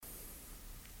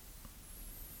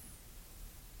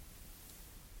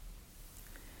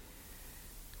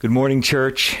Good morning,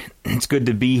 church. It's good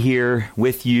to be here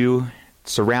with you,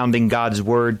 surrounding God's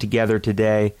Word together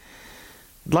today.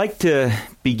 I'd like to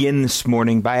begin this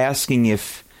morning by asking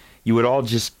if you would all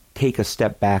just take a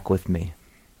step back with me.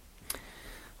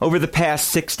 Over the past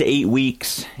 6 to 8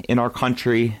 weeks in our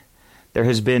country, there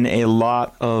has been a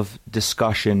lot of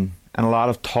discussion and a lot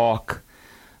of talk.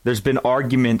 There's been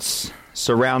arguments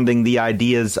surrounding the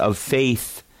ideas of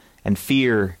faith and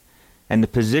fear and the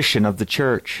position of the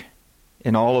church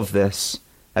in all of this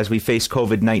as we face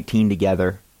COVID-19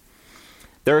 together.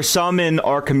 There are some in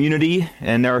our community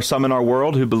and there are some in our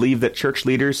world who believe that church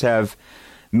leaders have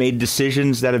made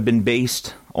decisions that have been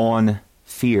based on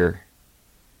fear.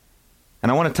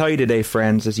 And I want to tell you today,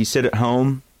 friends, as you sit at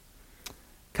home,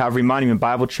 Calvary Monument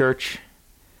Bible Church,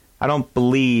 I don't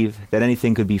believe that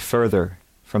anything could be further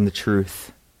from the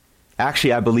truth.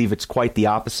 Actually, I believe it's quite the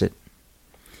opposite.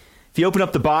 If you open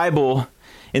up the Bible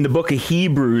in the book of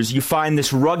Hebrews, you find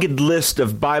this rugged list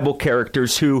of Bible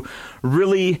characters who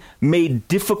really made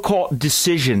difficult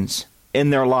decisions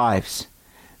in their lives.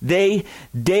 They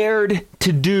dared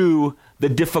to do the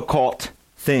difficult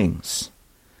things.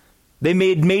 They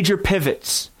made major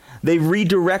pivots. They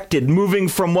redirected, moving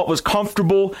from what was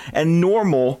comfortable and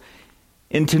normal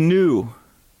into new,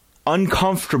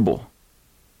 uncomfortable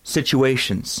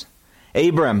situations.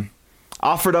 Abram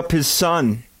offered up his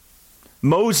son.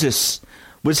 Moses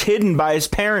was hidden by his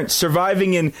parents,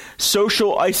 surviving in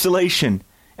social isolation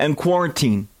and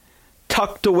quarantine,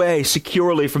 tucked away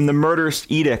securely from the murderous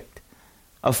edict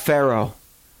of Pharaoh.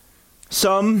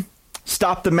 Some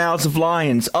stopped the mouths of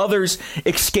lions. Others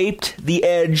escaped the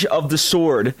edge of the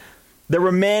sword. There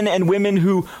were men and women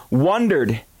who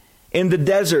wandered in the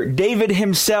desert. David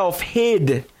himself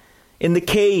hid in the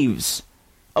caves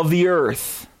of the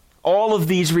earth. All of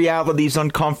these realities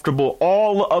uncomfortable,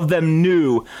 all of them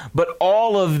new, but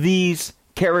all of these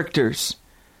characters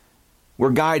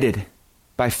were guided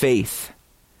by faith.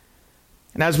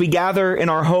 And as we gather in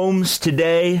our homes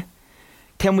today,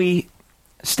 can we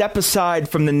step aside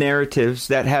from the narratives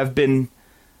that have been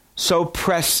so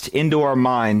pressed into our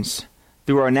minds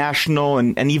through our national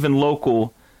and even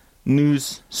local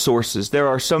news sources? There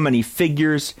are so many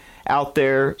figures out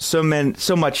there, so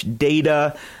much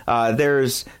data,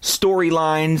 there's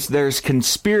storylines, there's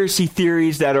conspiracy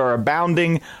theories that are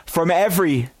abounding from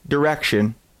every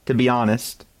direction, to be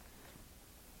honest.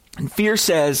 And fear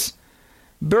says,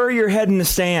 bury your head in the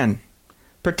sand,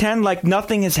 pretend like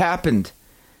nothing has happened,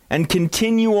 and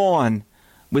continue on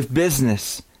with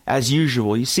business as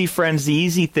usual. You see, friends, the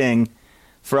easy thing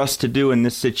for us to do in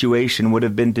this situation would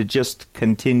have been to just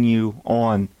continue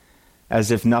on as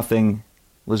if nothing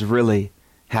was really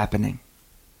happening.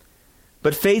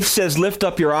 But faith says, lift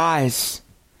up your eyes.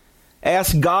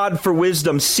 Ask God for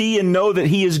wisdom. See and know that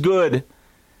He is good.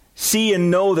 See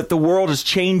and know that the world is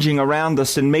changing around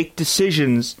us, and make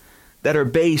decisions that are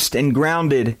based and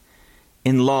grounded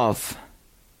in love.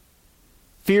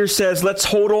 Fear says, let's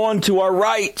hold on to our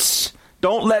rights.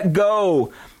 Don't let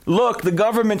go. Look, the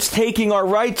government's taking our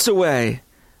rights away.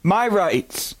 My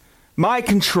rights. My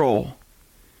control.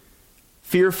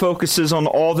 Fear focuses on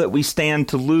all that we stand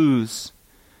to lose,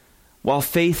 while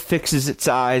faith fixes its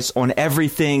eyes on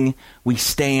everything we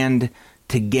stand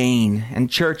to gain. And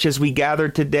church, as we gather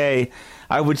today,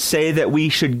 I would say that we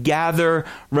should gather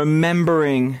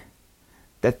remembering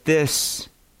that this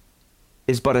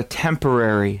is but a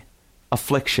temporary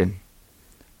affliction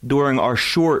during our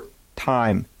short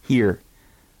time here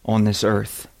on this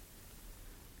earth.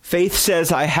 Faith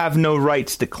says, I have no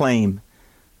rights to claim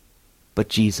but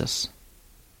Jesus.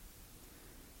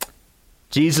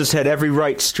 Jesus had every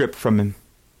right stripped from him.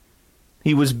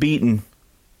 He was beaten,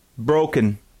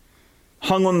 broken,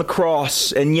 hung on the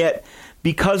cross, and yet,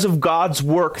 because of God's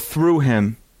work through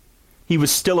him, he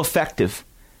was still effective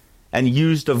and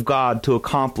used of God to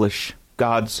accomplish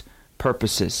God's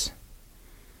purposes.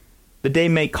 The day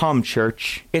may come,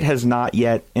 church. It has not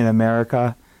yet in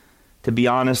America. To be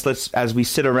honest, as we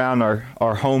sit around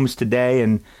our homes today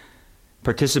and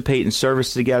participate in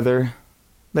service together,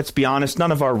 let's be honest,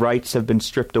 none of our rights have been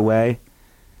stripped away.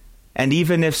 And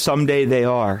even if someday they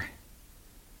are,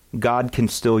 God can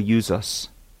still use us.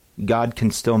 God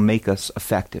can still make us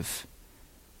effective.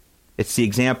 It's the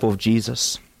example of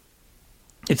Jesus.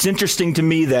 It's interesting to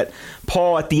me that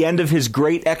Paul, at the end of his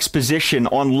great exposition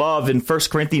on love in 1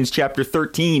 Corinthians chapter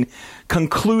 13,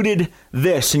 concluded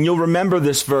this. And you'll remember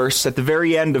this verse at the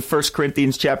very end of 1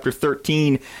 Corinthians chapter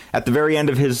 13, at the very end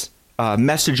of his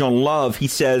message on love. He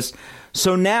says,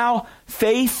 so now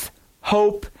faith,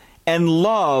 hope, and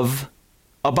love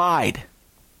abide.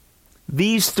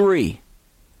 These three.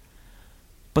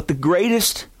 But the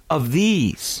greatest of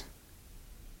these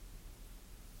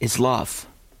is love.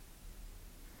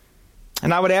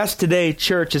 And I would ask today,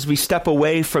 church, as we step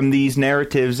away from these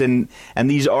narratives and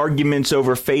these arguments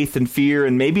over faith and fear,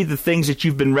 and maybe the things that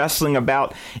you've been wrestling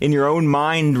about in your own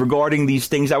mind regarding these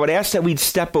things, I would ask that we'd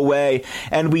step away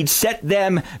and we'd set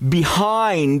them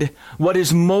behind what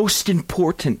is most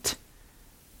important.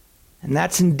 And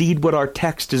that's indeed what our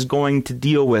text is going to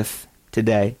deal with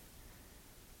today.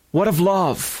 What of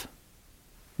love?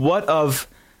 What of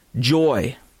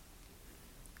joy?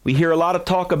 We hear a lot of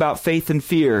talk about faith and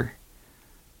fear,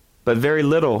 but very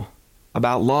little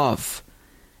about love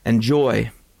and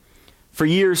joy. For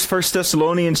years, 1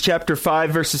 Thessalonians chapter 5,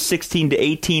 verses 16 to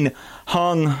 18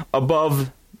 hung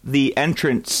above the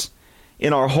entrance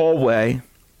in our hallway,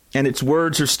 and its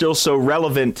words are still so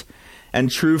relevant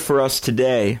and true for us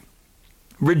today.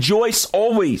 Rejoice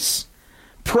always.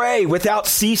 Pray without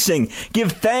ceasing.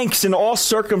 Give thanks in all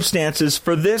circumstances,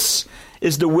 for this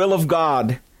is the will of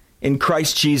God in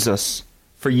Christ Jesus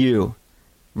for you.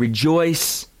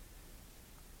 Rejoice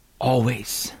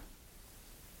always.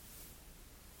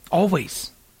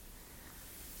 Always.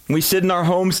 We sit in our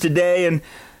homes today, and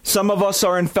some of us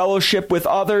are in fellowship with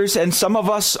others, and some of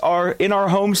us are in our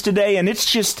homes today, and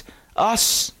it's just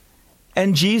us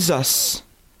and Jesus.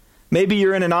 Maybe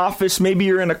you're in an office, maybe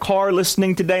you're in a car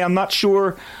listening today. I'm not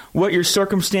sure what your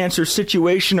circumstance or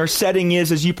situation or setting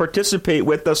is as you participate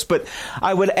with us, but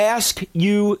I would ask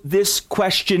you this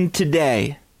question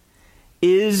today.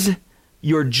 Is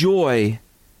your joy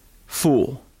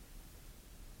full?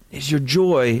 Is your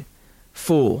joy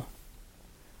full?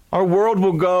 Our world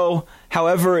will go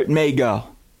however it may go.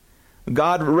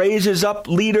 God raises up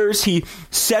leaders. He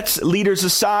sets leaders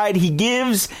aside. He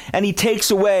gives and he takes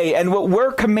away. And what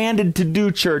we're commanded to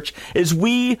do, church, is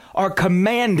we are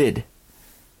commanded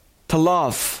to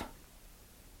love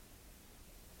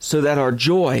so that our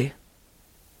joy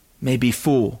may be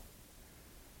full.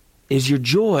 Is your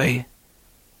joy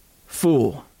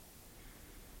full?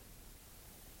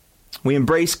 We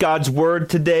embrace God's word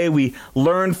today. We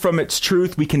learn from its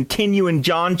truth. We continue in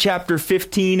John chapter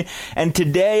 15. And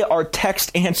today our text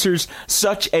answers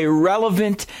such a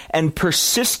relevant and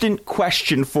persistent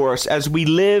question for us as we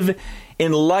live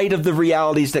in light of the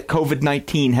realities that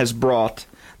COVID-19 has brought.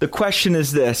 The question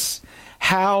is this: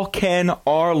 how can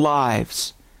our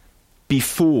lives be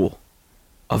full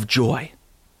of joy?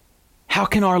 How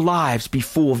can our lives be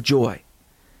full of joy?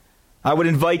 I would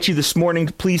invite you this morning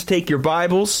to please take your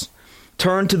Bibles,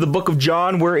 turn to the book of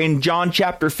John. We're in John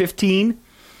chapter 15,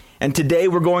 and today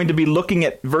we're going to be looking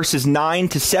at verses 9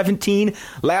 to 17.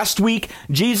 Last week,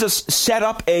 Jesus set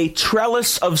up a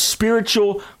trellis of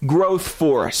spiritual growth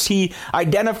for us. He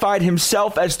identified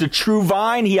himself as the true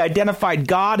vine. He identified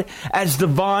God as the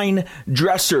vine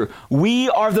dresser. We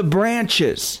are the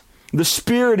branches. The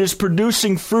Spirit is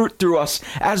producing fruit through us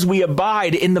as we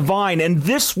abide in the vine. And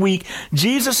this week,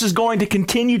 Jesus is going to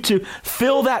continue to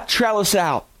fill that trellis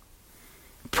out,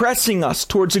 pressing us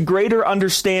towards a greater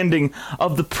understanding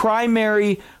of the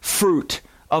primary fruit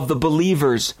of the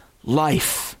believer's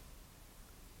life.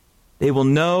 They will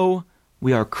know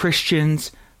we are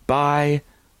Christians by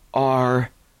our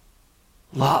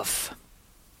love.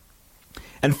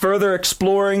 And further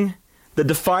exploring the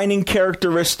defining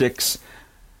characteristics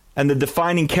and the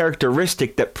defining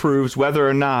characteristic that proves whether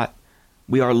or not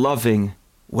we are loving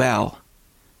well.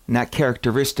 And that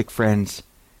characteristic, friends,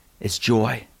 is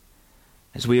joy.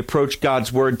 As we approach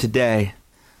God's word today,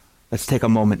 let's take a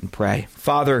moment and pray.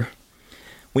 Father,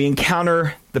 we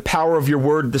encounter the power of your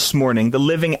word this morning, the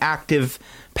living, active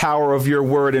power of your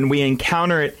word, and we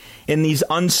encounter it in these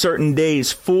uncertain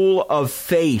days full of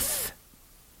faith,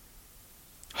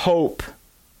 hope,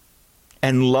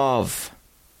 and love.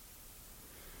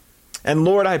 And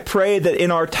Lord, I pray that in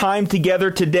our time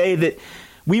together today that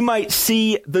we might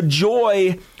see the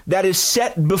joy that is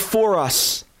set before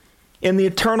us in the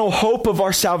eternal hope of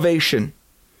our salvation,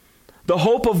 the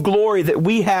hope of glory that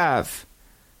we have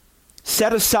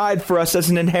set aside for us as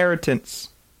an inheritance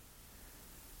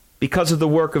because of the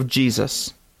work of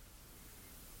Jesus.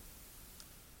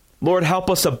 Lord, help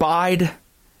us abide.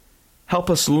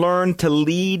 Help us learn to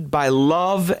lead by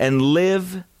love and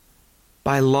live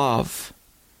by love,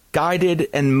 guided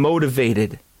and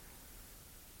motivated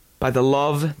by the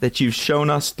love that you've shown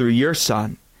us through your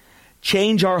Son.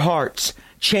 Change our hearts.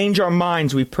 Change our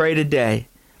minds, we pray today.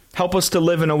 Help us to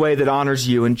live in a way that honors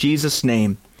you. In Jesus'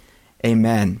 name,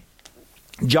 amen.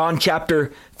 John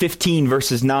chapter 15,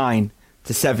 verses 9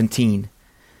 to 17.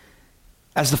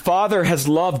 As the Father has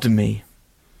loved me,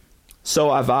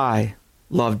 so have I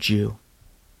loved you.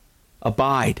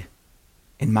 Abide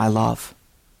in my love.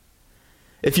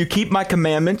 If you keep my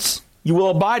commandments, you will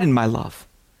abide in my love,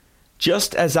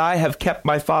 just as I have kept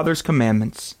my Father's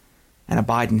commandments and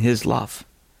abide in his love.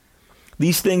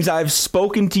 These things I have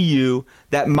spoken to you,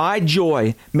 that my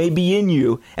joy may be in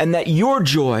you, and that your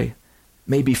joy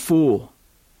may be full.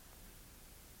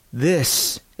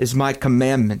 This is my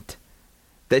commandment,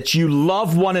 that you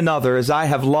love one another as I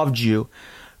have loved you.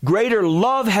 Greater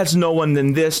love has no one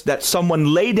than this, that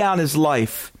someone lay down his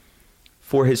life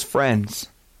for his friends.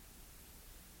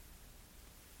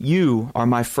 You are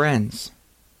my friends,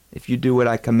 if you do what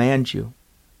I command you.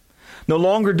 No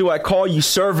longer do I call you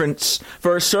servants,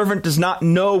 for a servant does not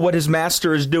know what his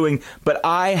master is doing, but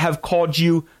I have called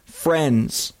you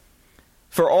friends.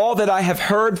 For all that I have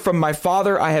heard from my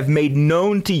Father I have made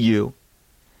known to you.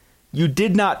 You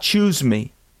did not choose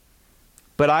me,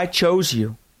 but I chose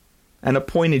you and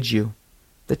appointed you,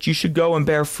 that you should go and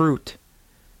bear fruit,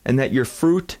 and that your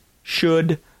fruit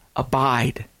should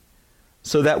abide,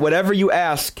 so that whatever you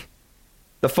ask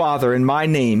the Father in my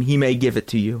name, he may give it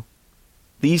to you.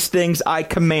 These things I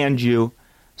command you,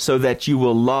 so that you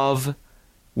will love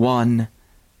one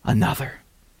another.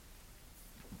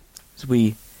 As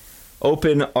we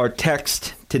open our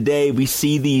text today, we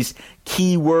see these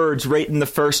key words right in the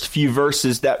first few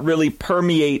verses that really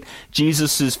permeate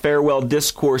Jesus' farewell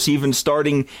discourse, even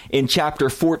starting in chapter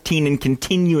 14 and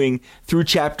continuing through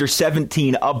chapter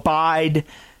 17. Abide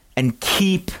and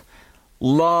keep,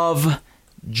 love,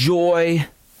 joy.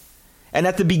 And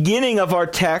at the beginning of our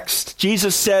text,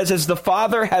 Jesus says, as the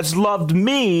Father has loved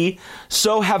me,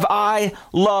 so have I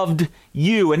loved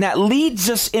you. And that leads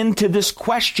us into this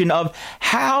question of,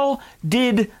 how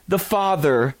did the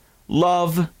Father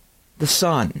love the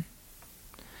Son?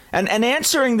 And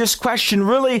answering this question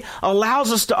really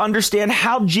allows us to understand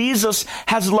how Jesus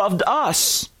has loved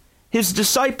us, his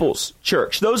disciples,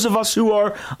 church, those of us who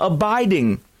are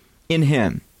abiding in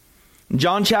him.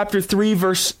 John chapter 3,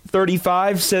 verse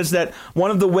 35 says that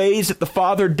one of the ways that the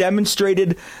Father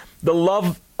demonstrated the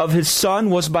love of his Son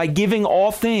was by giving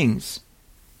all things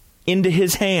into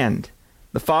his hand.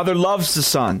 The Father loves the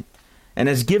Son and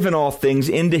has given all things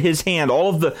into his hand. All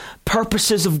of the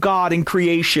purposes of God in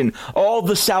creation, all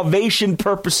the salvation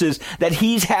purposes that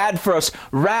he's had for us,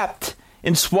 wrapped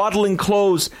in swaddling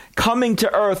clothes, coming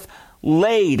to earth,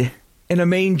 laid in a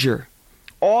manger.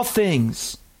 All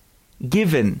things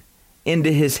given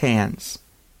into his hands.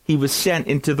 He was sent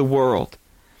into the world.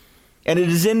 And it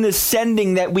is in this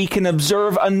sending that we can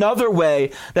observe another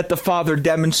way that the Father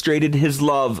demonstrated his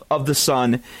love of the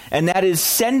Son, and that is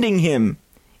sending him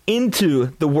into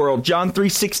the world. John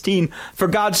 3:16, for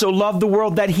God so loved the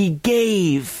world that he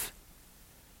gave,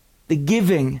 the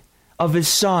giving of his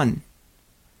Son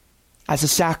as a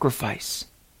sacrifice.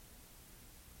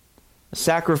 A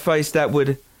sacrifice that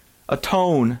would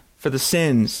atone for the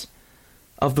sins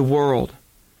of the world.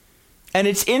 And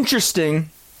it's interesting,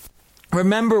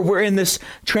 remember, we're in this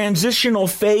transitional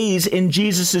phase in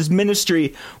Jesus'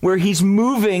 ministry where he's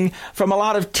moving from a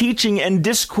lot of teaching and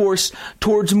discourse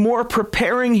towards more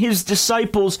preparing his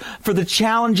disciples for the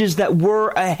challenges that were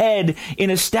ahead in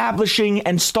establishing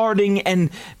and starting and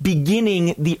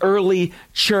beginning the early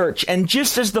church. And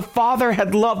just as the Father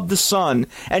had loved the Son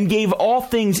and gave all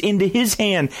things into his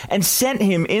hand and sent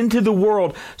him into the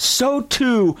world, so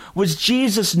too was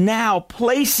Jesus now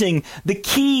placing the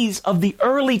keys of the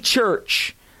early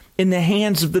church in the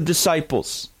hands of the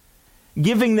disciples,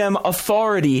 giving them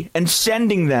authority and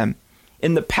sending them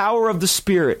in the power of the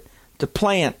Spirit to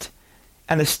plant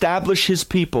and establish his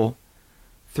people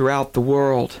throughout the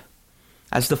world.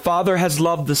 As the Father has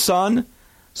loved the Son,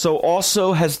 so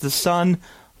also has the Son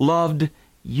loved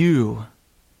you.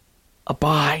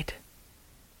 Abide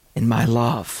in my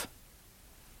love.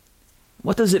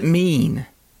 What does it mean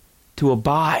to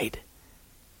abide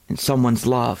in someone's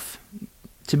love?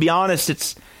 To be honest,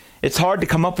 it's hard to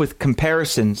come up with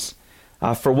comparisons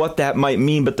for what that might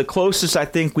mean, but the closest I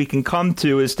think we can come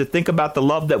to is to think about the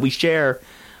love that we share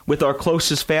with our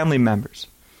closest family members.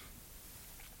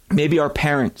 Maybe our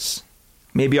parents,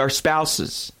 maybe our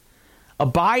spouses.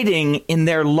 Abiding in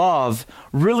their love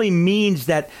really means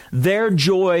that their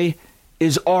joy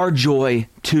is our joy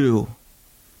too.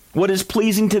 What is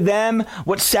pleasing to them,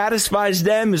 what satisfies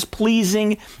them, is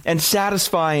pleasing and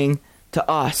satisfying to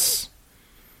us.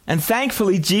 And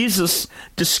thankfully, Jesus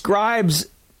describes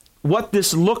what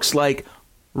this looks like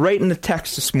right in the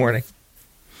text this morning.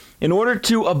 In order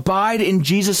to abide in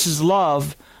Jesus'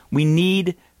 love, we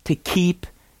need to keep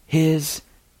his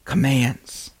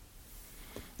commands.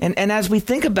 And as we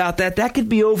think about that, that could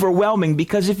be overwhelming,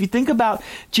 because if you think about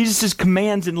Jesus'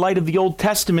 commands in light of the Old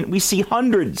Testament, we see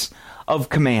hundreds of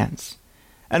commands.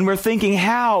 And we're thinking,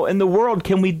 how in the world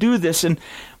can we do this? And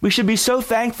we should be so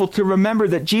thankful to remember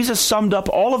that Jesus summed up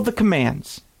all of the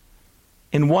commands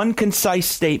in one concise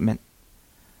statement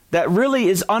that really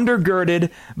is undergirded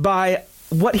by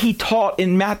what he taught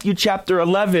in Matthew chapter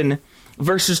 11,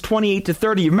 verses 28 to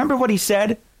 30. Remember what he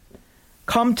said?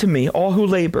 Come to me, all who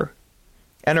labor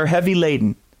and are heavy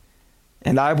laden,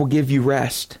 and I will give you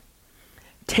rest.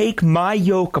 Take my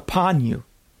yoke upon you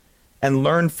and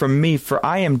learn from me, for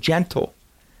I am gentle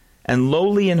and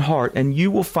lowly in heart, and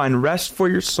you will find rest for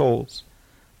your souls.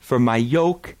 For my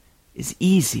yoke is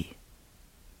easy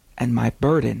and my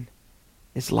burden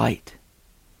is light.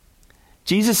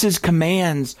 Jesus'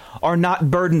 commands are not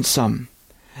burdensome.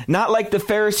 Not like the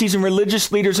Pharisees and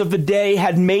religious leaders of the day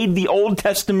had made the Old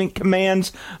Testament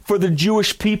commands for the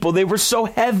Jewish people. They were so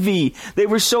heavy. They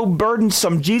were so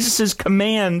burdensome. Jesus'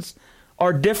 commands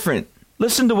are different.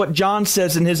 Listen to what John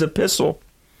says in his epistle.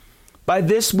 By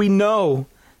this we know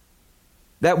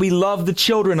that we love the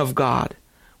children of God,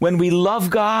 when we love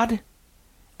God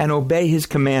and obey his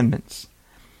commandments.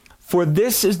 For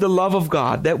this is the love of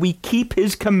God, that we keep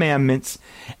his commandments,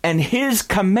 and his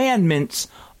commandments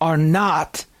are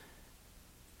not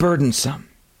burdensome.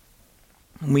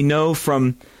 We know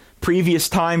from previous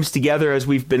times together as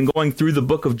we've been going through the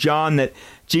book of John that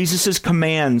Jesus'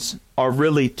 commands are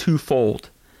really twofold.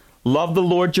 Love the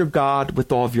Lord your God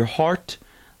with all of your heart,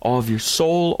 all of your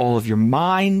soul, all of your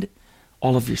mind,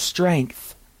 all of your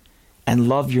strength, and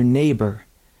love your neighbor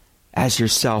as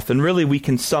yourself. And really we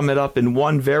can sum it up in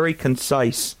one very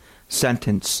concise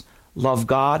sentence. Love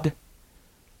God,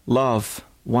 love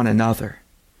one another.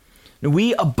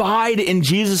 We abide in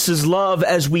Jesus' love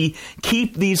as we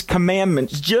keep these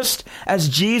commandments. Just as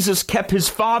Jesus kept his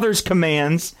Father's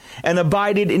commands and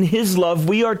abided in his love,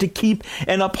 we are to keep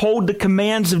and uphold the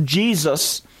commands of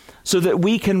Jesus so that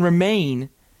we can remain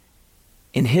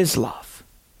in his love.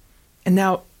 And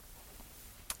now,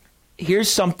 here's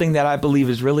something that I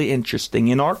believe is really interesting.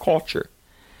 In our culture,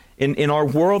 in our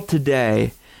world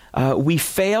today, we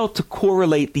fail to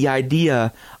correlate the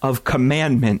idea of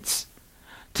commandments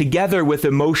together with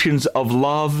emotions of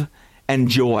love and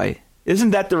joy.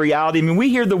 Isn't that the reality? I mean, we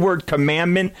hear the word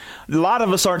commandment. A lot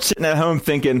of us aren't sitting at home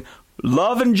thinking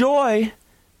love and joy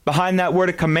behind that word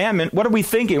of commandment. What are we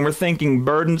thinking? We're thinking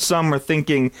burdensome. We're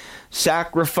thinking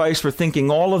sacrifice. We're thinking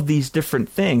all of these different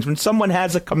things. When someone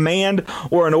has a command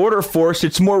or an order for us,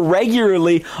 it's more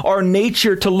regularly our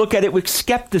nature to look at it with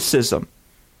skepticism,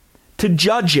 to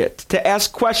judge it, to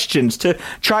ask questions, to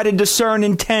try to discern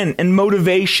intent and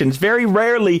motivations. Very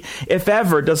rarely, if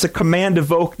ever, does a command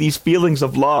evoke these feelings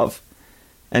of love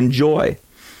and joy.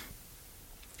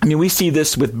 I mean, we see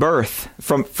this with birth,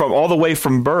 from all the way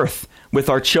from birth with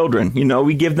our children. You know,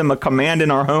 we give them a command in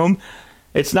our home.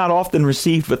 It's not often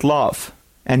received with love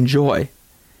and joy.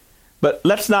 But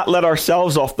let's not let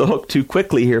ourselves off the hook too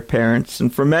quickly here, parents.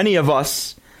 And for many of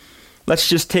us, let's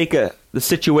just take the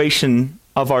situation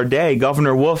of our day.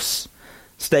 Governor Wolf's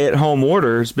stay-at-home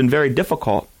order has been very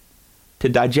difficult to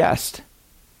digest.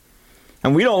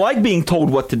 And we don't like being told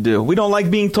what to do. We don't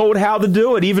like being told how to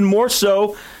do it. Even more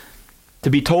so, to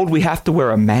be told we have to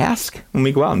wear a mask when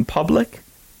we go out in public,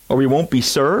 or we won't be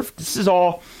served. This is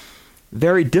all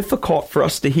very difficult for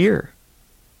us to hear.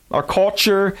 Our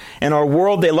culture and our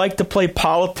world, they like to play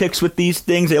politics with these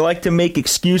things. They like to make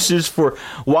excuses for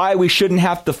why we shouldn't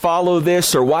have to follow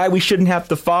this or why we shouldn't have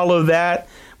to follow that.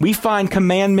 We find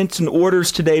commandments and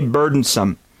orders today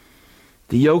burdensome.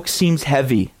 The yoke seems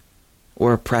heavy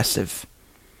or oppressive.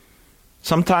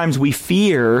 Sometimes we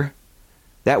fear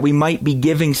that we might be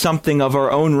giving something of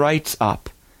our own rights up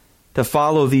to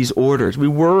follow these orders. We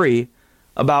worry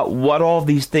about what all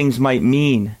these things might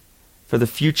mean for the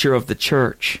future of the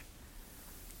church.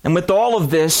 And with all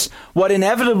of this, what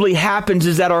inevitably happens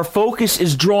is that our focus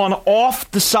is drawn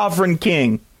off the sovereign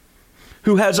King,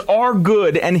 who has our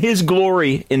good and his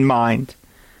glory in mind.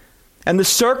 And the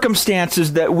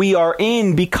circumstances that we are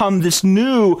in become this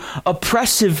new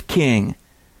oppressive king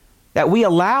that we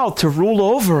allow to rule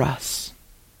over us.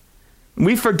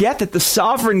 We forget that the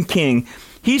sovereign King,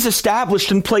 he's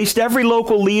established and placed every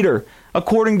local leader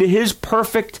according to his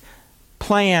perfect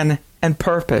plan and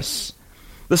purpose.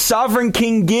 The sovereign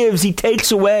King gives, he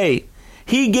takes away.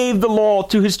 He gave the law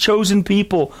to his chosen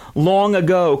people long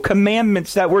ago,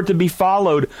 commandments that were to be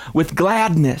followed with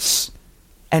gladness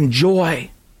and joy.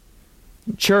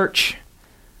 Church,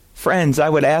 friends, I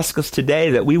would ask us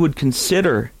today that we would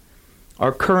consider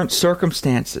our current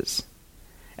circumstances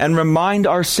and remind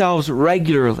ourselves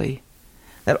regularly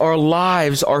that our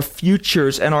lives, our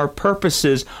futures, and our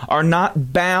purposes are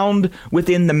not bound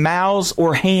within the mouths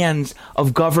or hands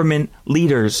of government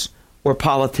leaders or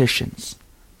politicians.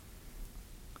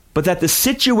 but that the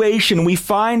situation we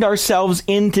find ourselves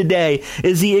in today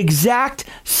is the exact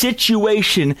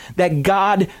situation that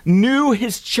God knew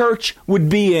his church would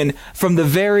be in from the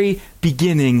very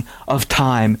beginning of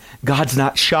time. God's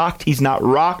not shocked. He's not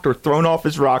rocked or thrown off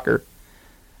his rocker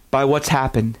by what's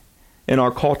happened in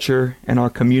our culture and our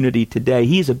community today.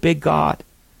 He's a big God.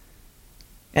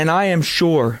 And I am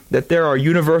sure that there are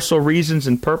universal reasons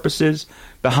and purposes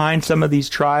behind some of these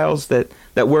trials that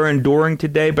we're enduring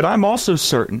today. But I'm also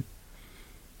certain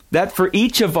that for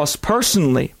each of us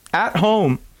personally, at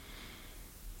home,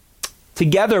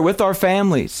 together with our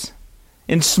families,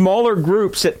 in smaller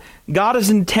groups, that God has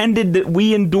intended that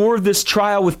we endure this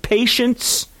trial with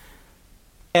patience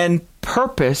and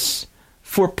purpose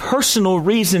for personal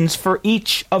reasons for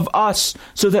each of us,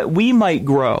 so that we might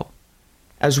grow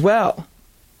as well.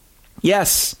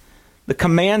 Yes, the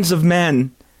commands of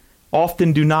men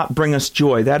often do not bring us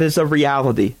joy. That is a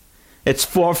reality. It's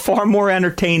far more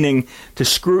entertaining to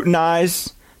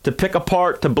scrutinize, to pick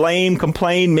apart, to blame,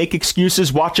 complain, make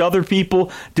excuses, watch other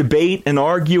people debate and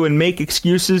argue and make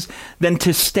excuses, than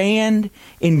to stand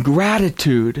in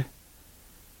gratitude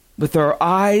with our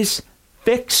eyes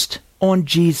fixed on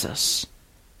Jesus,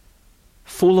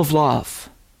 full of love,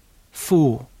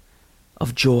 full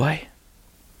of joy.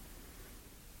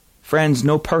 Friends,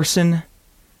 no person,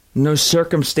 no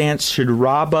circumstance should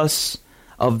rob us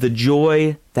of the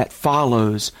joy that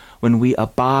follows when we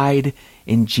abide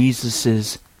in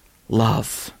Jesus'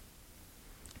 love.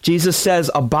 Jesus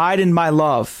says, "Abide in my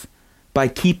love by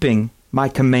keeping my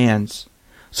commands,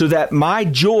 so that my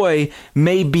joy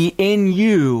may be in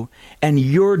you and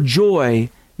your joy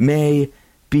may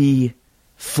be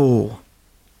full."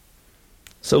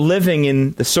 So living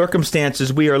in the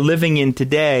circumstances we are living in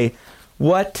today,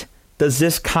 what does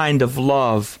this kind of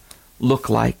love look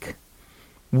like?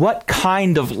 What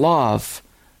kind of love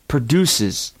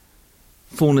produces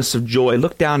fullness of joy?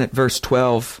 Look down at verse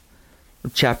 12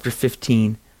 of chapter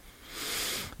 15.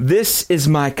 "This is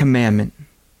my commandment,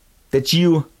 that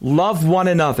you love one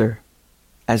another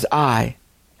as I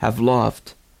have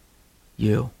loved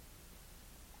you."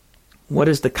 What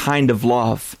is the kind of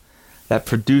love that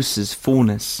produces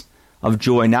fullness of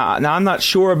joy? Now I'm not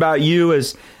sure about you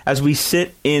as we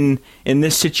sit in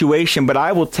this situation, but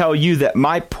I will tell you that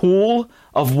my pool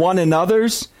of one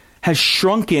another's has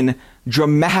shrunken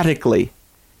dramatically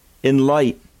in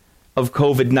light of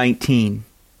COVID-19.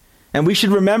 And we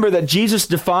should remember that Jesus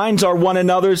defines our one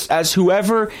another's as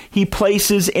whoever he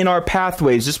places in our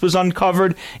pathways. This was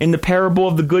uncovered in the parable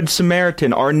of the Good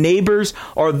Samaritan. Our neighbors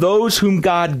are those whom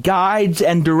God guides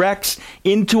and directs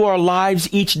into our lives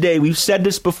each day. We've said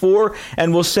this before,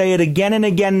 and we'll say it again and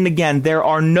again and again. There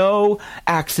are no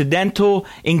accidental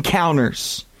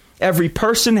encounters. Every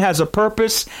person has a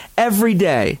purpose every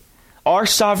day. Our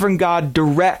sovereign God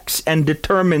directs and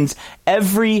determines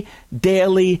every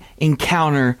daily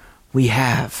encounter we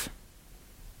have.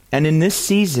 And in this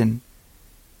season,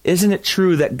 isn't it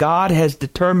true that God has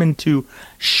determined to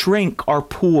shrink our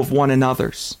pool of one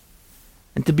another's?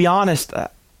 And to be honest,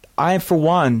 I, for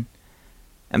one,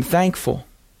 am thankful.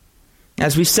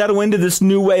 As we settle into this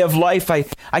new way of life,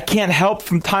 I can't help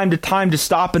from time to time to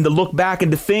stop and to look back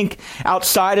and to think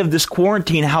outside of this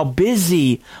quarantine how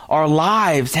busy our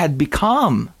lives had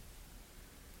become.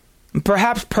 And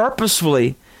perhaps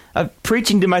purposefully,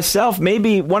 preaching to myself,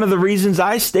 maybe one of the reasons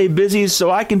I stay busy is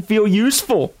so I can feel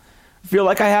useful, feel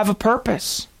like I have a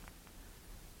purpose.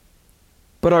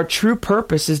 But our true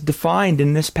purpose is defined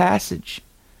in this passage.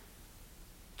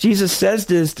 Jesus says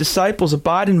to his disciples,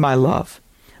 "Abide in my love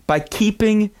by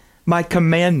keeping my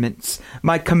commandments."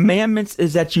 My commandments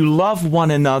is that you love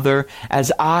one another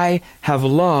as I have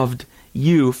loved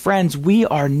you. Friends, we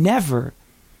are never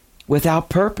without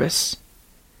purpose.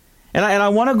 And I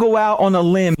want to go out on a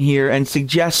limb here and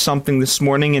suggest something this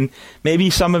morning, and maybe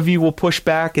some of you will push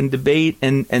back and debate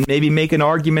and maybe make an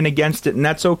argument against it, and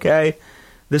that's okay.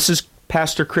 This is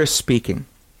Pastor Chris speaking.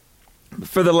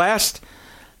 For the last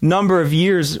number of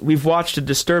years, we've watched a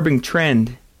disturbing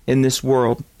trend in this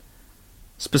world.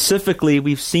 Specifically,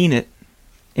 we've seen it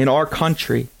in our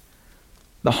country.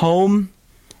 The home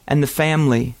and the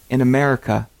family in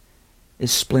America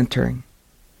is splintering.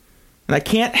 And I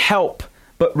can't help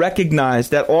but recognize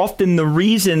that often the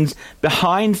reasons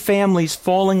behind families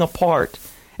falling apart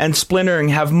and splintering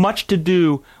have much to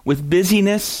do with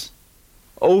busyness,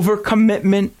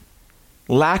 overcommitment,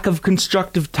 lack of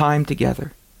constructive time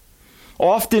together.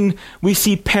 Often we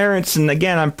see parents, and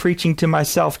again, I'm preaching to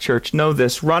myself, church, know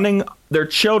this, running their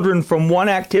children from one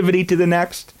activity to the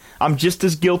next. I'm just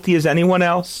as guilty as anyone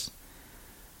else.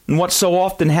 And what so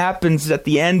often happens at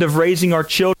the end of raising our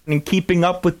children and keeping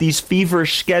up with these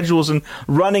feverish schedules and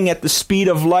running at the speed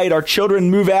of light, our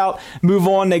children move out, move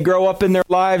on, they grow up in their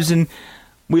lives, and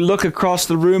we look across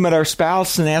the room at our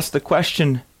spouse and ask the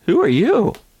question, who are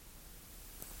you?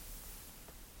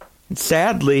 And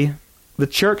sadly, the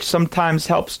church sometimes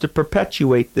helps to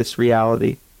perpetuate this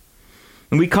reality.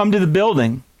 And we come to the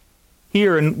building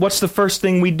here, and what's the first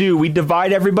thing we do? We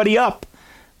divide everybody up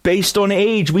based on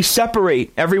age. We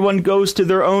separate. Everyone goes to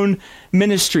their own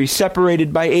ministry,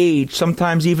 separated by age,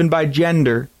 sometimes even by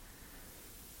gender.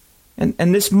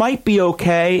 And this might be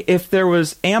okay if there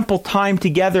was ample time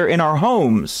together in our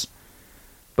homes.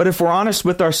 But if we're honest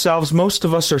with ourselves, most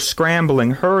of us are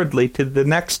scrambling hurriedly to the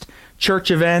next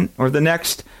church event or the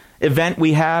next event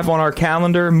we have on our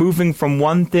calendar, moving from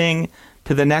one thing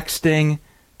to the next thing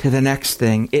to the next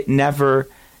thing. It never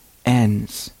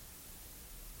ends.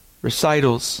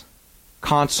 Recitals,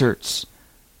 concerts,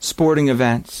 sporting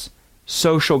events,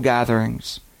 social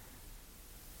gatherings,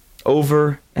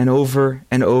 over and over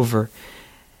and over.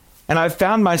 And I've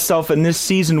found myself in this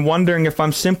season wondering if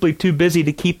I'm simply too busy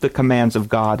to keep the commands of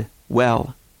God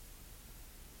well.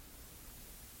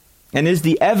 And is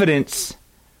the evidence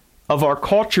of our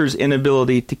culture's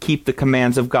inability to keep the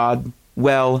commands of God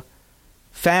well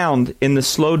found in the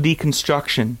slow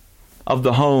deconstruction of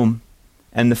the home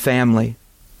and the family?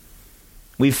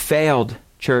 We've failed,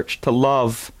 church, to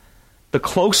love the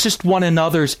closest one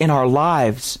another's in our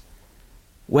lives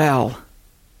well.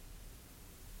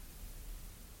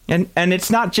 And it's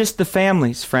not just the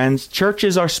families, friends.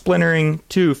 Churches are splintering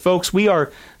too. Folks, we are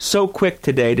so quick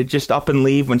today to just up and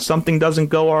leave when something doesn't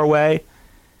go our way.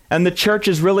 And the church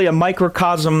is really a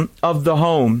microcosm of the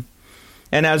home.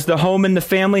 And as the home and the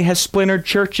family has splintered,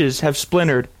 churches have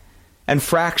splintered and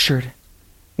fractured.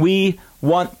 We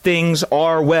want things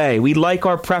our way. We like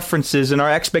our preferences and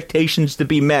our expectations to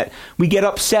be met. We get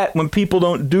upset when people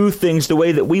don't do things the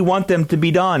way that we want them to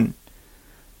be done.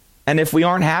 And if we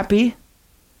aren't happy,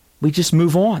 we just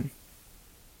move on.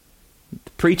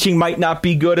 The preaching might not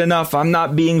be good enough. I'm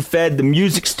not being fed. The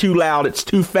music's too loud. It's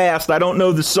too fast. I don't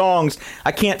know the songs.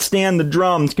 I can't stand the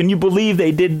drums. Can you believe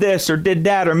they did this or did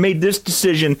that or made this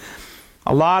decision?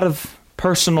 A lot of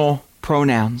personal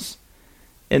pronouns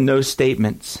in those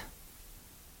statements.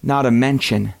 Not a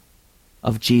mention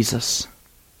of Jesus.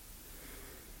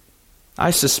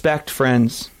 I suspect,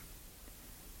 friends,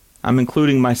 I'm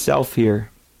including myself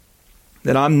here,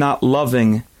 that I'm not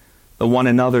loving the one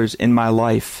another's in my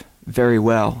life very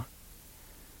well.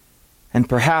 And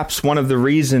perhaps one of the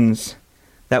reasons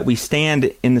that we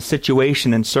stand in the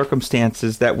situation and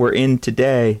circumstances that we're in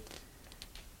today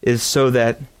is so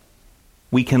that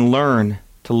we can learn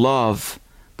to love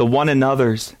the one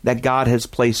another's that God has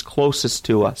placed closest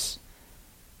to us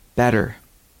better.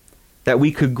 That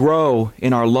we could grow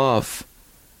in our love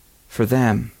for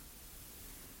them.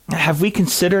 Have we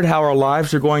considered how our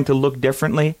lives are going to look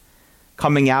differently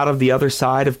coming out of the other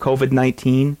side of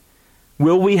COVID-19?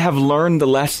 Will we have learned the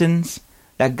lessons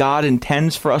that God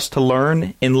intends for us to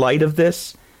learn in light of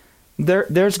this?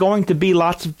 There's going to be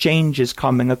lots of changes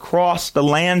coming across the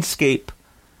landscape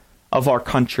of our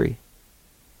country.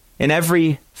 In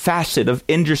every facet of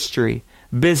industry,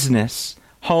 business,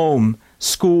 home,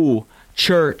 school,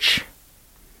 church.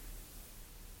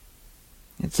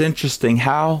 It's interesting.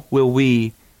 How will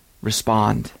we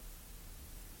respond?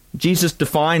 Jesus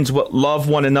defines what love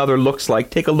one another looks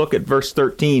like. Take a look at verse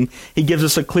 13. He gives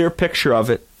us a clear picture of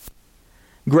it.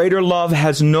 Greater love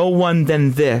has no one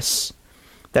than this,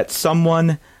 that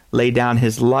someone lay down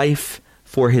his life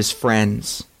for his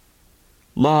friends.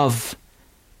 Love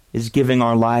is giving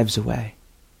our lives away.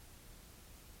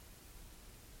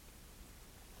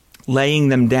 Laying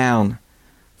them down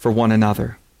for one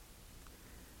another.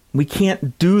 We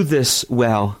can't do this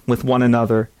well with one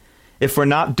another if we're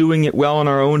not doing it well in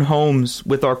our own homes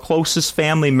with our closest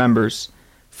family members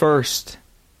first.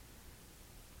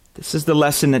 This is the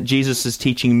lesson that Jesus is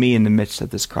teaching me in the midst of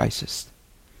this crisis.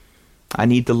 I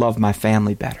need to love my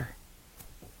family better.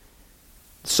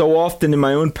 So often in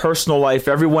my own personal life,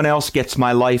 everyone else gets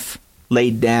my life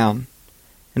laid down,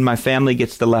 and my family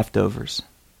gets the leftovers.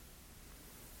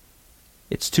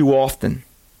 It's too often.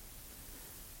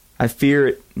 I fear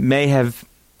it may have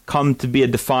come to be a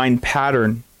defined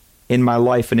pattern in my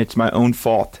life, and it's my own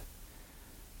fault.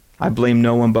 I blame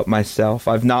no one but myself.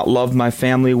 I've not loved my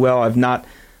family well. I've not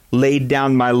laid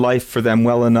down my life for them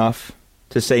well enough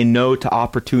to say no to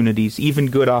opportunities, even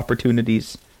good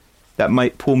opportunities, that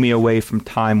might pull me away from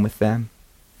time with them.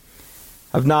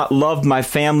 I've not loved my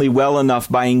family well enough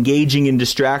by engaging in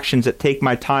distractions that take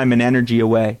my time and energy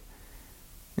away,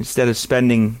 instead of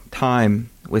spending time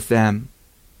with them.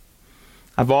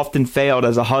 I've often failed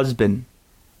as a husband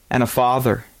and a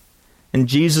father. And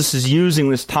Jesus is using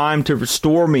this time to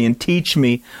restore me and teach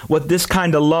me what this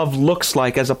kind of love looks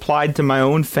like as applied to my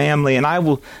own family. And I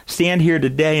will stand here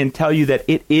today and tell you that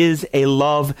it is a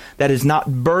love that is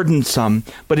not burdensome,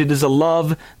 but it is a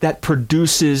love that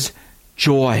produces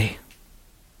joy.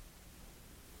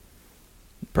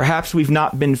 Perhaps we've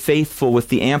not been faithful with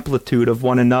the amplitude of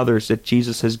one another's that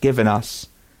Jesus has given us.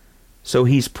 So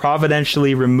he's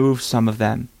providentially removed some of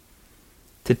them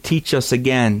to teach us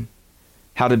again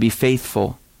how to be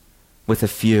faithful with a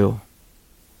few.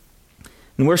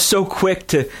 And we're so quick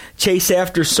to chase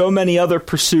after so many other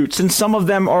pursuits, and some of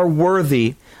them are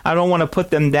worthy. I don't want to put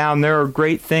them down. There are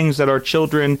great things that our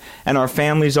children and our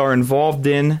families are involved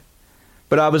in.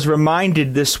 But I was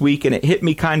reminded this week, and it hit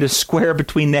me kind of square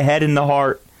between the head and the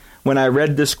heart, when I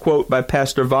read this quote by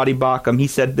Pastor Voddie Baucham. He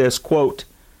said this, quote,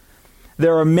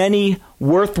 "There are many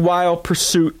worthwhile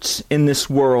pursuits in this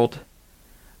world,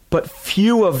 but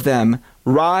few of them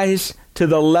rise to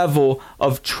the level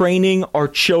of training our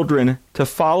children to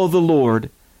follow the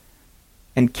Lord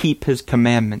and keep his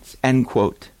commandments," end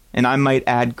quote. And I might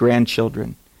add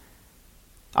grandchildren.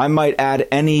 I might add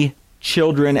any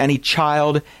children, any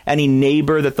child, any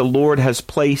neighbor that the Lord has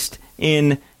placed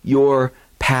in your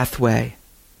pathway.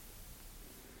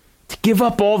 To give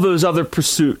up all those other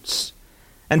pursuits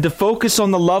and to focus on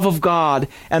the love of God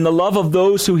and the love of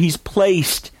those who he's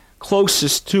placed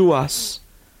closest to us.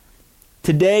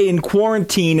 Today in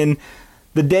quarantine and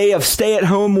the day of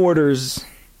stay-at-home orders,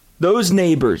 those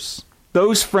neighbors,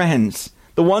 those friends,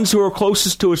 the ones who are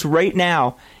closest to us right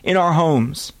now in our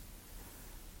homes,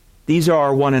 these are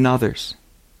our one another's.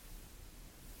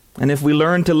 And if we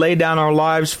learn to lay down our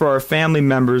lives for our family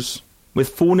members with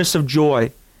fullness of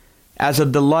joy, as a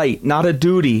delight, not a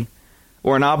duty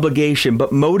or an obligation,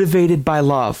 but motivated by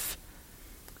love,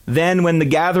 then when the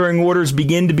gathering orders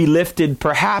begin to be lifted,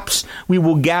 perhaps we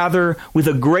will gather with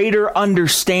a greater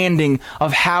understanding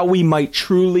of how we might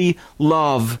truly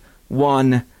love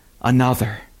one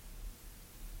another.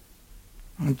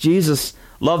 Jesus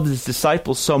loved his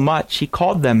disciples so much, he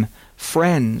called them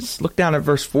friends. Look down at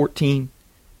verse 14.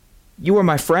 "You are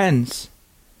my friends,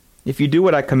 if you do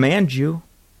what I command you.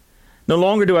 No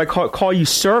longer do I call you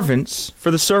servants,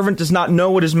 for the servant does not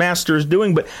know what his master is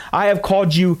doing, but I have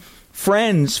called you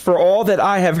friends, for all that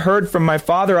I have heard from my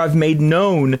Father I've made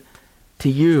known to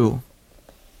you."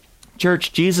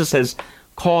 Church, Jesus has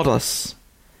called us.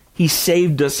 He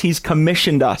saved us. He's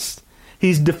commissioned us.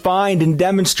 He's defined and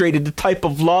demonstrated the type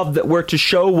of love that we're to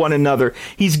show one another.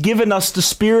 He's given us the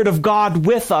Spirit of God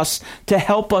with us to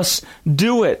help us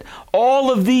do it.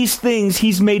 All of these things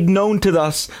he's made known to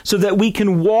us so that we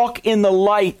can walk in the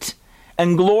light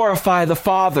and glorify the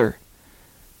Father,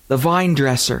 the vine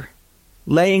dresser,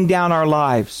 laying down our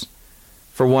lives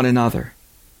for one another.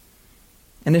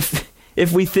 And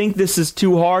if we think this is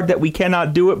too hard, that we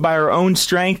cannot do it by our own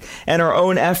strength and our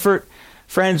own effort,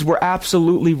 friends, we're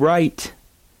absolutely right.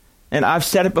 And I've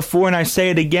said it before and I say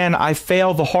it again, I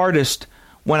fail the hardest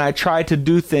when I try to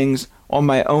do things on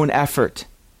my own effort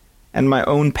and my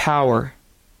own power.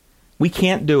 We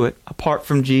can't do it apart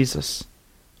from Jesus.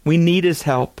 We need his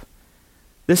help.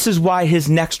 This is why his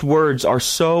next words are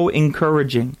so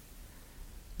encouraging.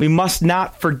 We must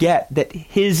not forget that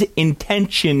his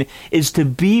intention is to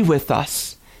be with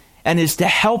us and is to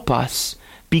help us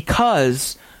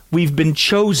because we've been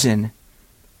chosen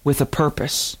with a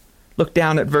purpose. Look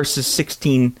down at verses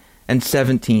 16 and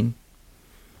 17.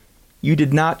 "You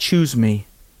did not choose me,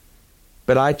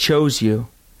 but I chose you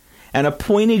and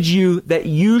appointed you that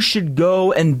you should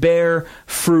go and bear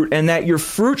fruit, and that your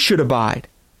fruit should abide,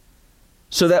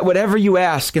 so that whatever you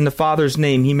ask in the Father's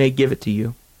name, he may give it to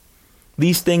you.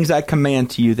 These things I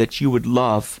command to you, that you would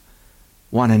love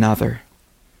one another."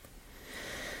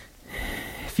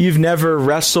 If you've never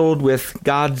wrestled with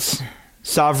God's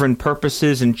sovereign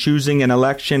purposes in choosing an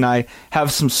election, I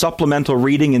have some supplemental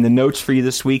reading in the notes for you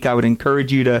this week. I would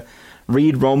encourage you to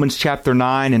read Romans chapter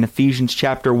 9 and Ephesians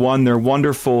chapter 1. They're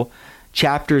wonderful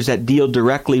chapters that deal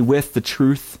directly with the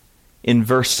truth in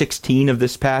verse 16 of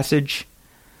this passage.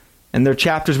 And they're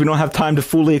chapters we don't have time to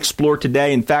fully explore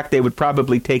today. In fact, they would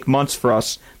probably take months for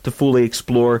us to fully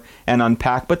explore and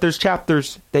unpack. But there's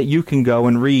chapters that you can go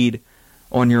and read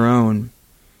on your own.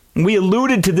 And we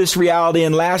alluded to this reality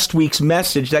in last week's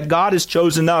message, that God has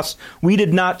chosen us. We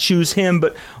did not choose him.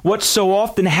 But what so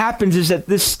often happens is that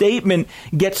this statement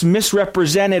gets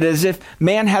misrepresented as if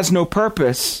man has no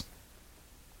purpose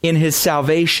in his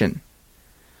salvation.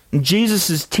 And Jesus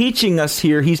is teaching us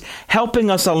here. He's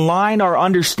helping us align our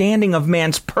understanding of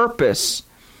man's purpose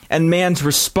and man's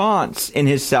response in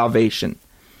his salvation.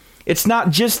 It's not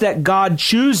just that God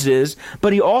chooses,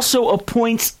 but he also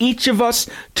appoints each of us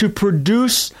to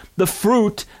produce the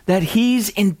fruit that he's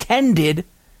intended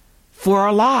for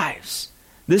our lives.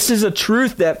 This is a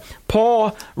truth that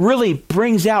Paul really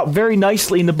brings out very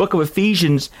nicely in the book of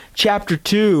Ephesians, chapter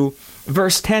 2,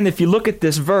 verse 10. If you look at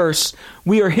this verse,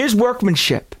 we are his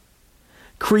workmanship,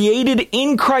 created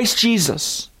in Christ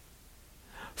Jesus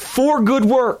for good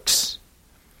works.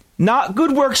 Not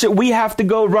good works that we have to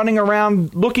go running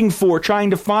around looking for,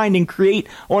 trying to find and create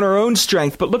on our own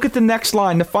strength. But look at the next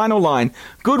line, the final line.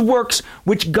 Good works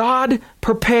which God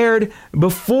prepared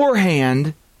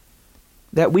beforehand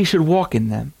that we should walk in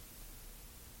them.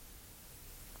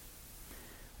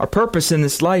 Our purpose in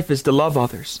this life is to love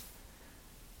others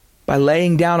by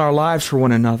laying down our lives for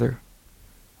one another,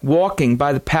 walking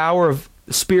by the power of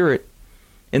the Spirit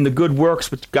in the good works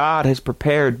which God has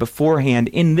prepared beforehand.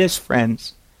 In this,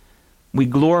 friends, we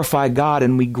glorify God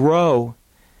and we grow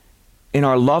in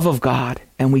our love of God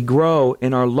and we grow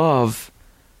in our love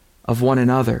of one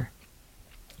another.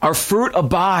 Our fruit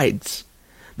abides.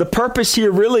 The purpose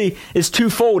here really is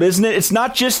twofold, isn't it? It's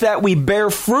not just that we bear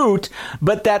fruit,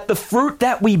 but that the fruit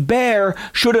that we bear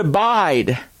should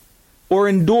abide or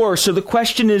endure. So the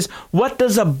question is, what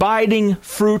does abiding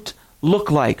fruit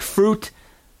look like? Fruit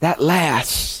that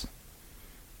lasts.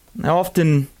 I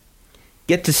often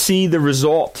get to see the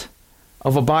result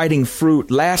of abiding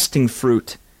fruit, lasting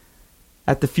fruit,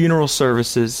 at the funeral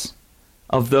services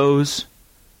of those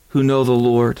who know the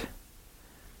Lord.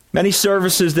 Many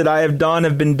services that I have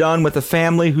been done with a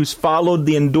family who's followed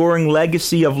the enduring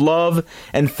legacy of love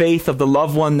and faith of the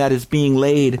loved one that is being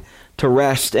laid to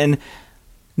rest. And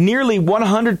nearly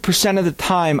 100% of the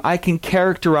time, I can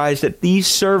characterize that these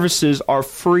services are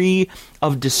free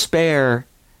of despair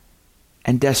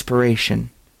and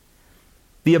desperation.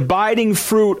 The abiding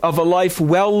fruit of a life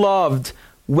well-loved,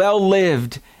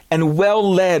 well-lived, and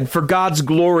well-led for God's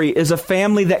glory is a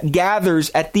family that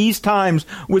gathers at these times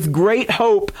with great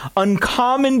hope,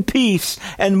 uncommon peace,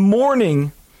 and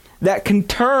mourning that can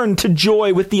turn to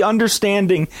joy with the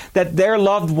understanding that their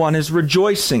loved one is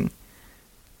rejoicing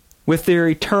with their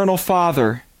eternal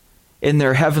Father in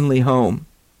their heavenly home.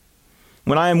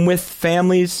 When I am with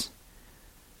families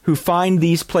who find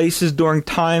these places during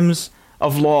times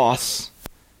of loss,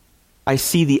 I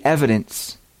see the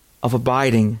evidence of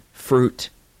abiding fruit.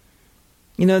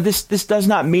 You know, this does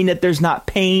not mean that there's not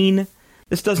pain.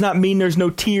 This does not mean there's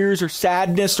no tears or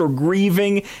sadness or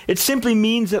grieving. It simply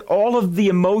means that all of the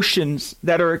emotions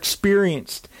that are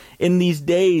experienced in these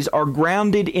days are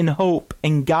grounded in hope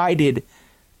and guided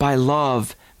by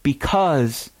love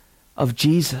because of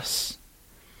Jesus.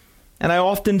 And I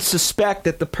often suspect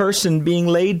that the person being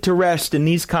laid to rest in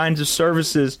these kinds of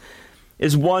services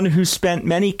is one who spent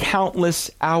many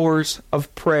countless hours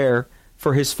of prayer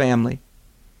for his family,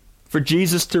 for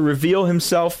Jesus to reveal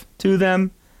himself to them,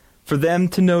 for them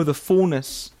to know the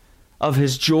fullness of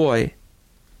his joy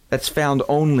that's found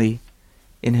only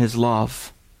in his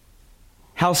love.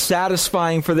 How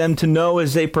satisfying for them to know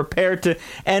as they prepare to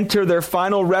enter their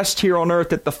final rest here on earth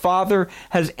that the Father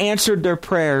has answered their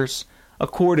prayers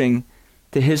according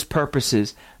to his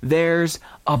purposes. There's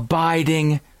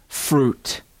abiding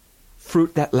fruit.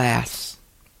 Fruit that lasts.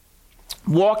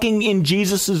 Walking in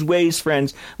Jesus' ways,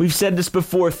 friends. We've said this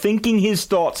before. Thinking his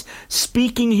thoughts,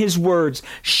 speaking his words,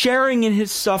 sharing in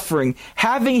his suffering,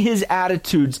 having his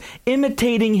attitudes,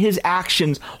 imitating his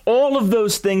actions. All of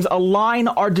those things align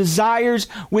our desires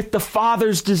with the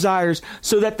Father's desires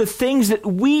so that the things that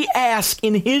we ask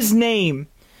in his name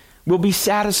will be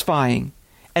satisfying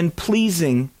and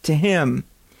pleasing to him.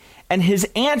 And his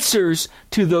answers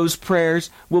to those prayers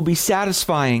will be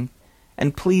satisfying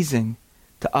and pleasing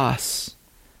to us.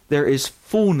 There is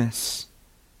fullness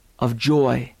of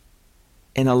joy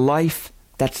in a life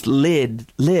that's led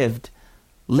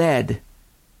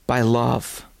by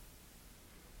love.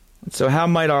 And so how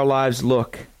might our lives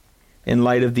look in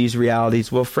light of these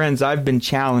realities? Well, friends, I've been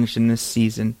challenged in this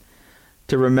season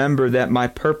to remember that my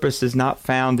purpose is not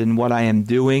found in what I am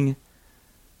doing,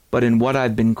 but in what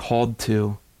I've been called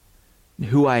to,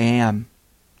 who I am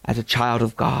as a child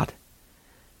of God.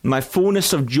 My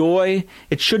fullness of joy,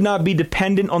 it should not be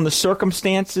dependent on the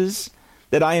circumstances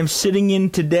that I am sitting in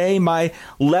today. My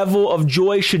level of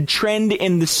joy should trend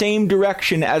in the same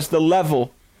direction as the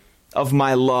level of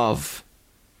my love.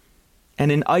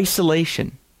 And in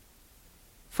isolation,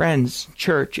 friends,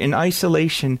 church, in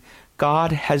isolation,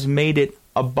 God has made it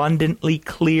abundantly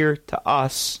clear to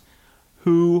us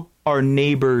who our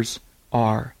neighbors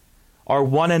are, our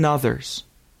one another's,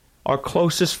 our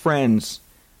closest friends,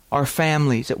 our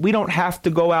families, that we don't have to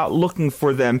go out looking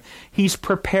for them. He's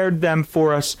prepared them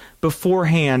for us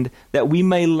beforehand, that we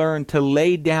may learn to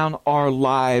lay down our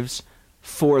lives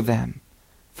for them,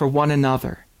 for one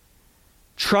another,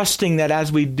 trusting that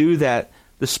as we do that,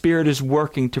 the Spirit is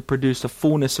working to produce a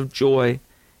fullness of joy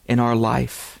in our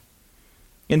life.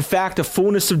 In fact, a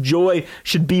fullness of joy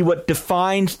should be what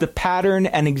defines the pattern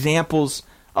and examples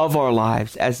of our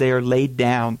lives as they are laid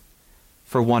down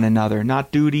for one another.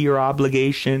 Not duty or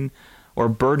obligation or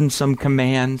burdensome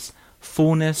commands.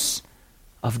 Fullness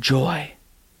of joy.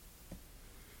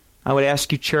 I would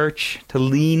ask you, church, to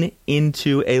lean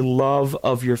into a love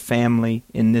of your family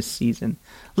in this season.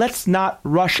 Let's not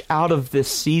rush out of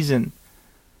this season.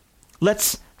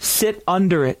 Let's sit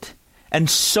under it and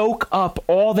soak up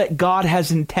all that God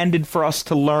has intended for us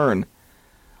to learn.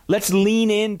 Let's lean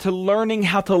into learning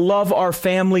how to love our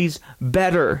families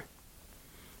better.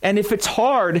 And if it's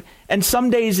hard, and some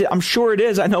days, I'm sure it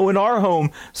is, I know in our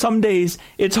home, some days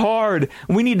it's hard.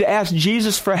 We need to ask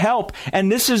Jesus for help.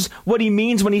 And this is what he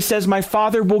means when he says, my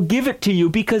Father will give it to you.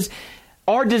 Because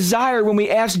our desire when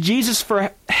we ask Jesus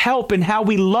for help in how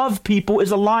we love people is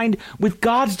aligned with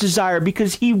God's desire,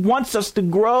 because he wants us to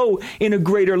grow in a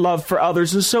greater love for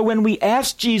others. And so when we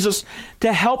ask Jesus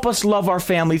to help us love our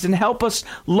families and help us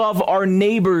love our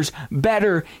neighbors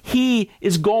better, he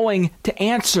is going to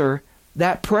answer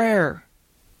that prayer.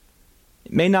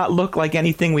 It may not look like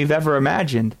anything we've ever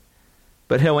imagined,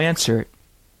 but he'll answer it.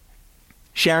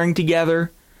 Sharing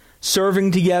together,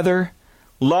 serving together,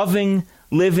 loving,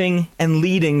 living, and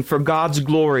leading for God's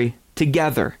glory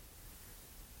together.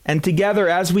 And together,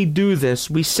 as we do this,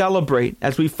 we celebrate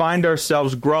as we find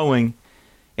ourselves growing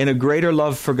in a greater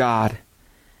love for God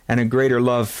and a greater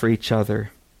love for each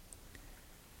other.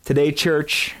 Today,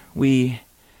 church, we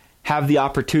have the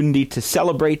opportunity to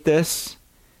celebrate this,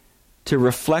 to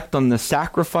reflect on the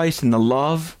sacrifice and the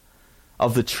love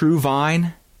of the true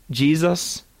vine,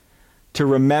 Jesus, to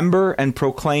remember and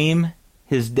proclaim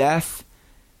his death,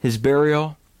 his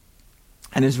burial,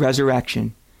 and his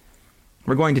resurrection.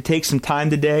 We're going to take some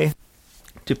time today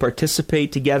to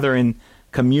participate together in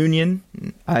communion.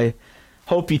 I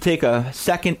hope you take a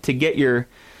second to get your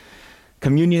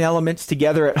communion elements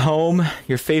together at home,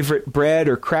 your favorite bread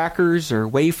or crackers or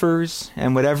wafers,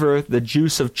 and whatever the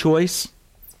juice of choice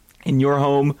in your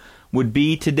home would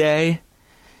be today.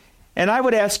 And I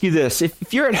would ask you this,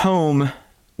 if you're at home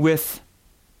with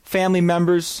family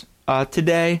members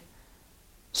today,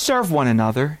 serve one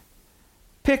another.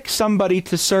 Pick somebody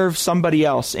to serve somebody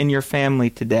else in your family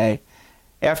today.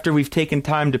 After we've taken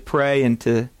time to pray and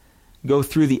to go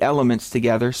through the elements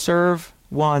together, serve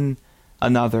one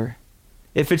another.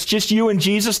 If it's just you and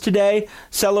Jesus today,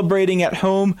 celebrating at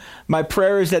home, my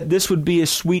prayer is that this would be a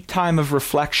sweet time of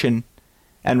reflection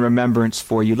and remembrance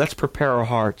for you. Let's prepare our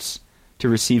hearts to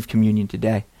receive communion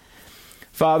today.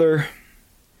 Father,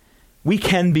 we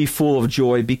can be full of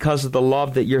joy because of the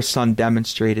love that your Son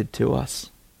demonstrated to us.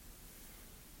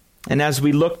 And as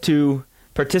we look to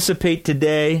participate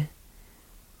today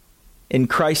in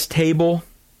Christ's table,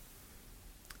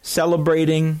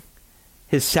 celebrating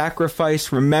his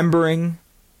sacrifice, remembering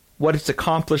what it's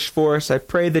accomplished for us, I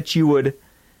pray that you would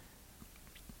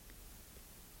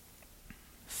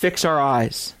fix our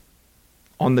eyes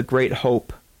on the great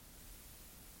hope.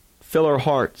 Fill our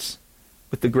hearts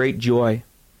with the great joy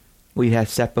we have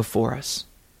set before us.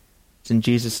 It's in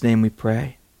Jesus' name we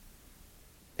pray.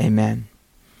 Amen.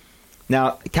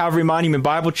 Now, Calvary Monument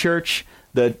Bible Church,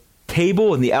 the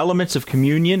table and the elements of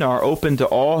communion are open to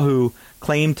all who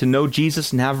claim to know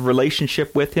Jesus and have a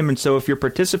relationship with him. And so if you're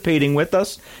participating with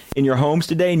us in your homes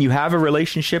today and you have a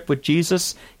relationship with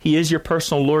Jesus, he is your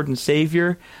personal Lord and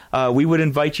Savior, we would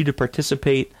invite you to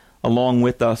participate along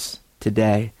with us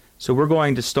today. So we're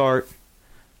going to start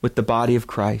with the body of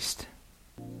Christ.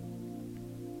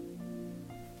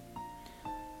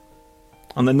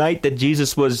 On the night that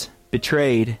Jesus was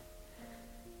betrayed,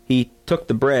 he took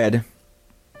the bread,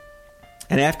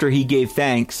 and after he gave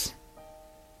thanks,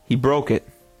 he broke it.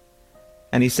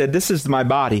 And he said, "This is my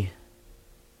body,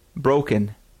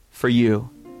 broken for you.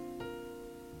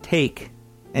 Take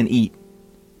and eat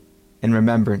in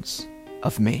remembrance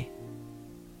of me."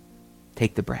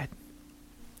 Take the bread.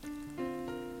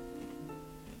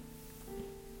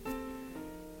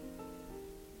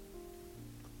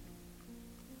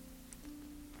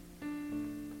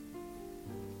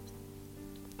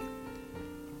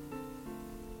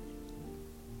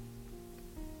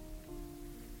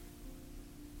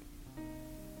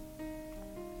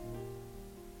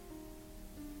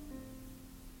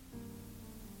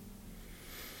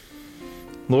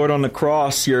 Lord, on the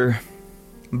cross, your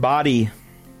body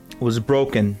was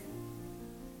broken.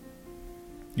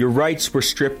 Your rights were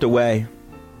stripped away.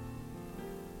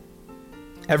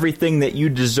 Everything that you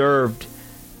deserved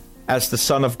as the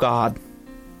Son of God,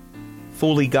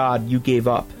 fully God, you gave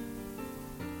up.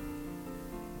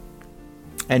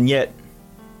 And yet,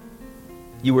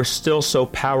 you were still so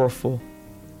powerful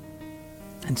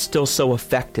and still so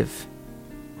effective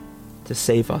to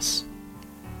save us.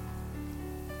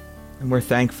 And we're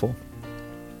thankful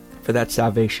for that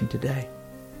salvation today.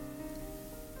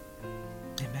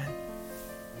 Amen.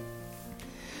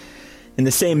 In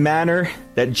the same manner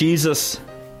that Jesus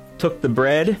took the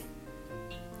bread,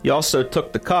 he also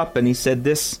took the cup, and he said,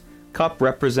 "This cup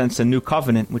represents a new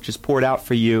covenant, which is poured out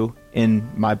for you in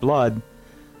my blood.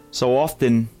 So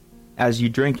often as you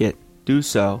drink it, do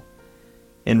so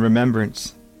in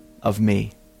remembrance of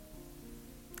me."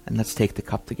 And let's take the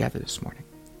cup together this morning.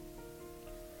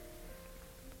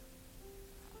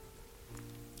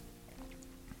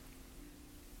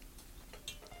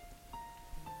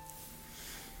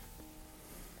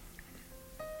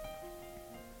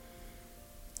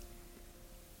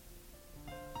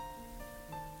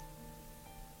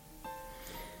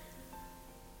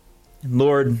 And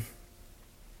Lord,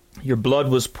 your blood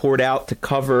was poured out to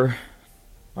cover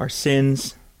our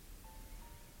sins.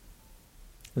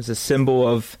 It was a symbol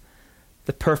of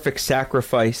the perfect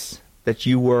sacrifice that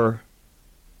you were.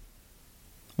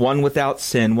 One without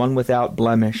sin, one without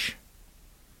blemish,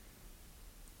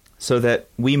 so that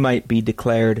we might be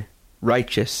declared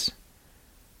righteous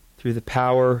through the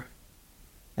power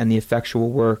and the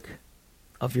effectual work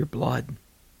of your blood.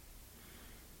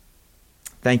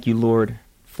 Thank you, Lord,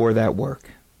 for that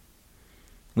work.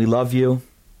 We love you.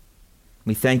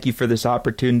 We thank you for this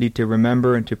opportunity to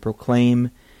remember and to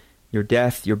proclaim your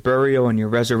death, your burial, and your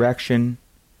resurrection.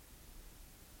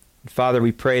 And Father,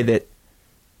 we pray that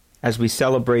as we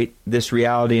celebrate this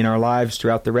reality in our lives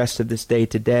throughout the rest of this day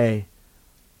today,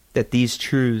 that these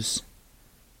truths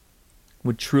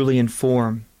would truly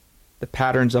inform the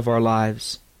patterns of our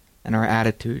lives and our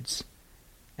attitudes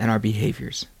and our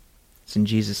behaviors. It's in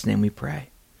Jesus' name we pray.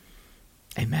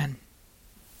 Amen.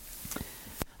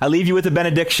 I leave you with a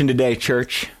benediction today,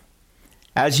 church.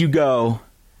 As you go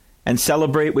and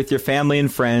celebrate with your family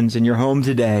and friends in your home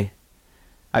today,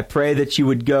 I pray that you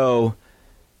would go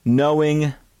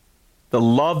knowing the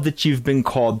love that you've been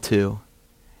called to,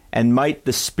 and might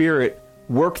the Spirit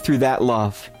work through that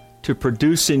love to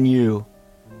produce in you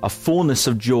a fullness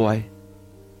of joy,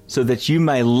 so that you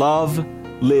may love,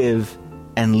 live,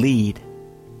 and lead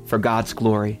for God's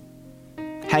glory.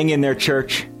 Hang in there,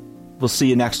 church. We'll see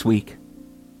you next week.